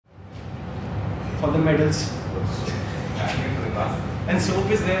for the medals. And soap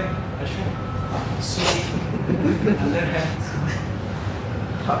is there. Soap. Under hands.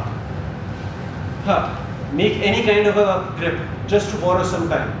 Make any kind of a grip just to borrow some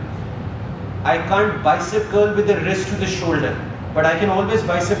time. I can't bicep curl with the wrist to the shoulder, but I can always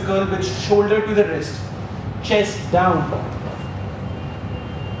bicep curl with shoulder to the wrist. Chest down.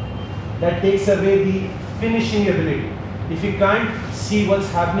 That takes away the finishing ability. If you can't see what's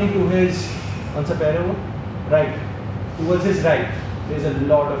happening to his right, towards his right, there's a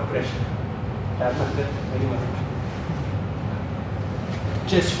lot of pressure. Very much.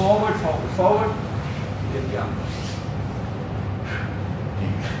 Chest forward, forward, forward. Get the arm.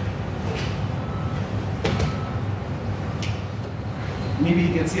 Maybe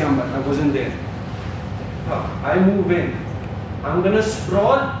he can see armbar. I wasn't there. I move in. I'm gonna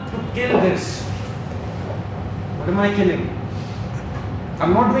sprawl to kill this. What am I killing?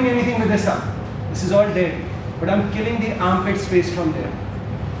 I'm not doing anything with this arm. This is all dead. But I'm killing the armpit space from there.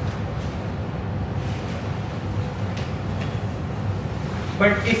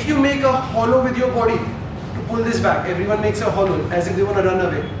 But if you make a hollow with your body to pull this back, everyone makes a hollow as if they want to run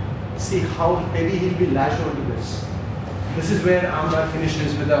away. See how heavy he'll be lashed onto this. This is where armbar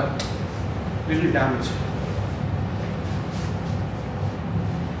finishes with a little damage.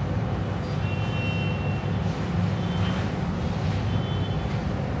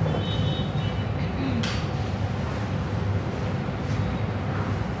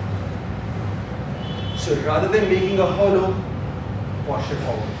 So rather than making a hollow, posture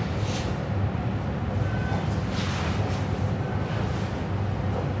forward.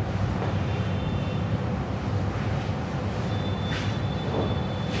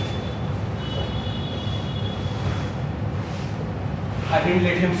 I didn't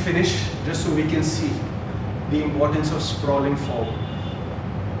let him finish just so we can see the importance of sprawling forward.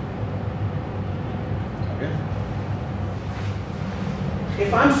 Okay?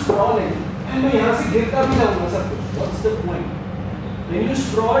 If I'm sprawling, and मैं यहाँ से गिरता भी जाऊँगा सब कुछ, what's the point? When you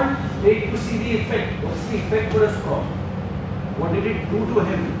sprawl, wait to see the effect. What's the effect for a sprawl? What did it do to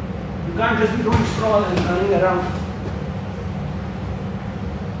him? You can't just be doing sprawl and running around.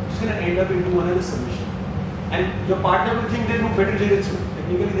 It's going to end up into another submission. And your partner will think they do better jiu-jitsu.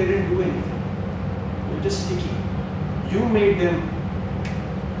 Technically, they didn't do anything. You're just sticky. You made them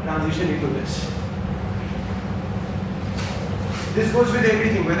transition into this. This goes with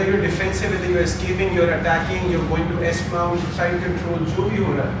everything, whether you're defensive, whether you're escaping, you're attacking, you're going to S-mount, side control, jo bhi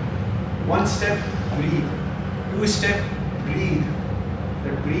ho raha hai. One step, breathe. Two step, breathe.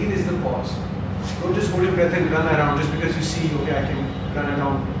 That breathe is the pause. Don't just hold your breath and run around just because you see, okay, I can run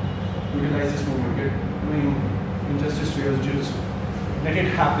around, utilize this movement. You're doing injustice to your jiu-jitsu. Let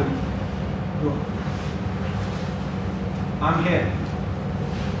it happen. Go. I'm here.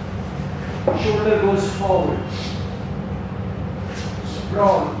 Shoulder goes forward.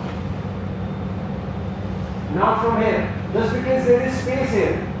 Sprawl. Now from here, just because there is space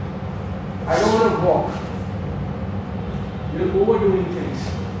here, I don't want to walk. You're overdoing things.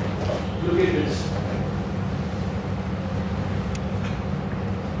 Look at this.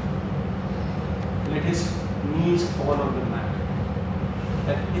 Let his knees fall on the mat.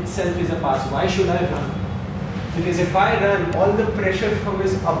 That itself is a pass. Why should I run? Because if I run, all the pressure from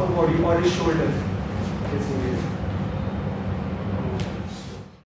his upper body or his shoulder gets engaged.